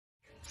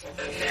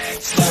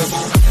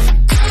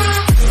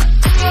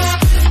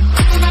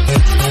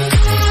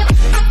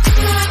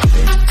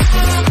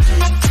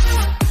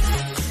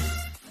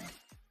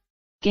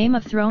Game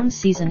of Thrones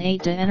Season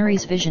 8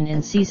 Daenerys' vision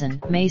in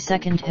season May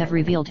 2nd have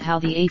revealed how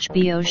the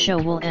HBO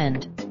show will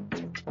end.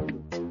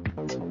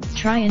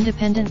 Try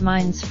Independent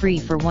Minds free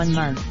for 1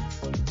 month.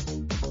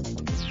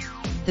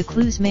 The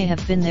clues may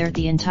have been there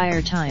the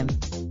entire time.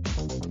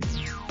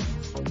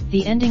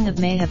 The ending of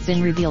May have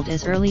been revealed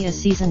as early as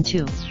Season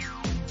 2.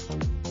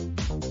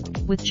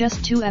 With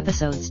just 2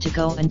 episodes to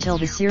go until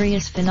the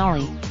series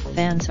finale,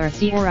 fans are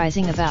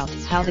theorizing about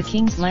how the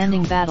King's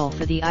Landing battle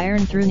for the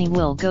Iron Throne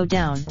will go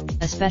down,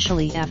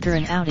 especially after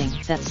an outing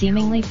that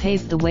seemingly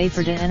paved the way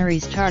for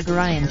Daenerys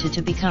Targaryen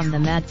to become the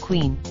Mad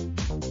Queen.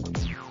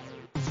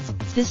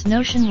 This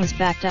notion was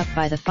backed up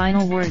by the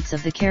final words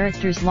of the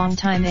character's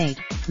longtime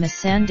aide, Miss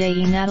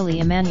Sandae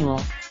Natalie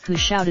Emanuel, who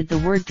shouted the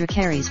word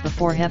Dracarys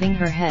before having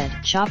her head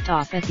chopped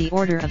off at the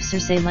order of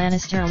Cersei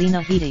Lannister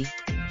Lena Headey.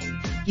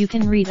 You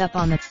can read up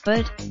on it,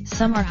 but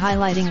some are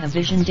highlighting a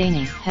vision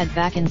Dany had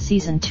back in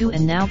Season 2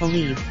 and now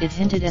believe it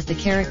hinted at the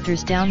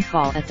character's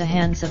downfall at the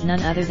hands of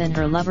none other than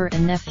her lover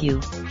and nephew,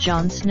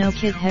 Jon Snow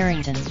Kit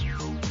Harington.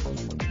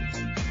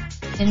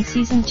 In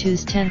Season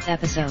 2's 10th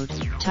episode,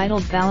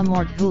 titled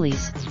Balamort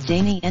Hoolies,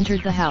 Dany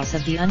entered the House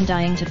of the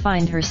Undying to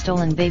find her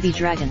stolen baby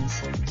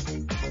dragons.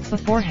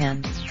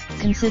 Beforehand,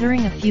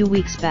 considering a few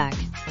weeks back,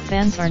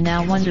 fans are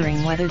now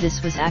wondering whether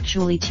this was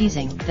actually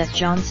teasing that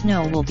Jon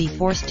Snow will be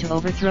forced to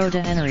overthrow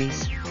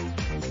Daenerys.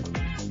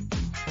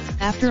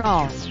 After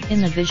all,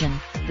 in the vision,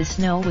 the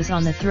Snow was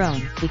on the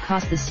throne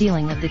because the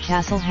ceiling of the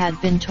castle had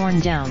been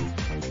torn down.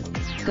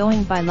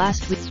 Going by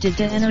last week, did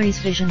Daenerys'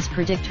 visions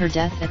predict her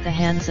death at the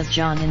hands of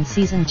Jon in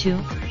Season 2?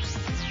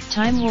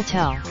 Time will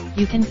tell.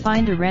 You can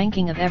find a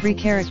ranking of every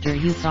character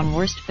you from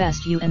worst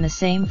best you and the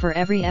same for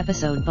every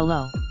episode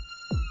below.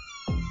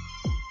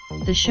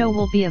 The show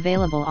will be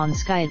available on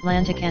Sky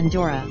Atlantic and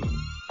Dora.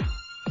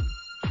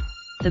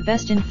 The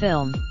best in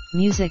film,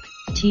 music,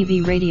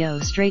 TV, radio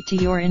straight to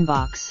your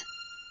inbox.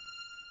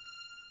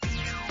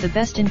 The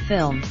best in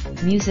film,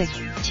 music,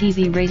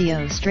 TV,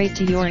 radio straight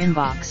to your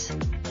inbox.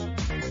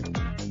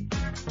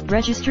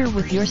 Register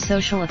with your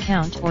social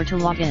account or to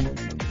log in.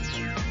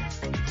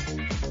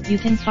 You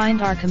can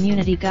find our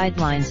community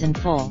guidelines in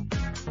full.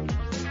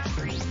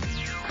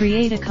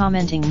 Create a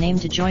commenting name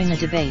to join the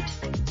debate.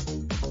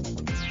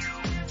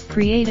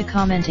 Create a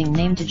commenting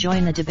name to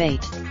join the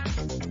debate.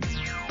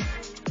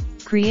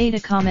 Create a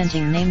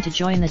commenting name to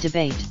join the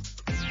debate.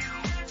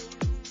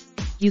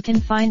 You can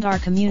find our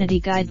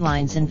community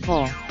guidelines in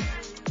full.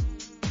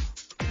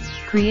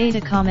 Create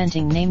a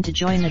commenting name to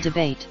join the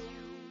debate.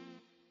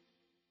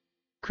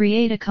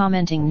 Create a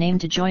commenting name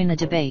to join the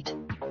debate.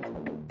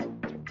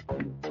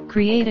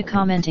 Create a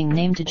commenting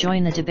name to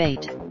join the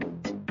debate.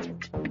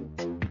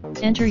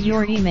 Enter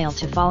your email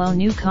to follow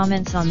new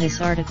comments on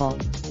this article.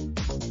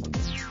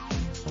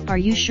 Are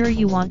you sure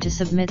you want to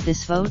submit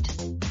this vote?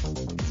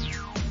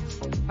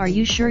 Are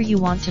you sure you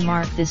want to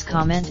mark this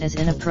comment as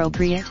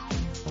inappropriate?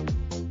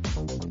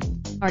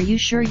 Are you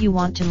sure you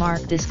want to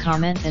mark this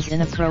comment as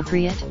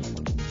inappropriate?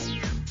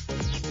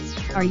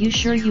 Are you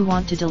sure you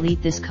want to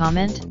delete this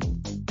comment?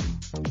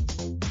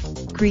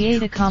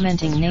 Create a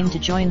commenting name to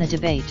join the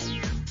debate.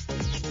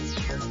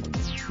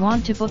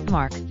 Want to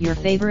bookmark your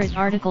favorite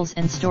articles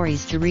and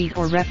stories to read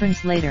or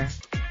reference later?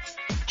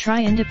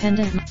 Try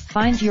Independent.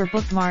 Find your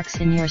bookmarks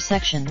in your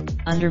section,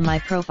 under my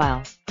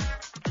profile.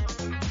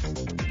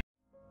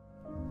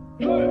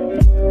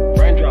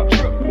 Raindrop,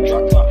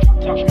 drop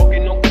top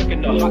smoking, no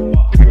cooking the hot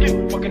pot.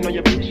 Fucking on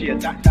your bitch, yeah,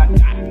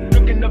 that.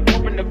 Looking up,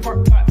 open the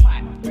park pot.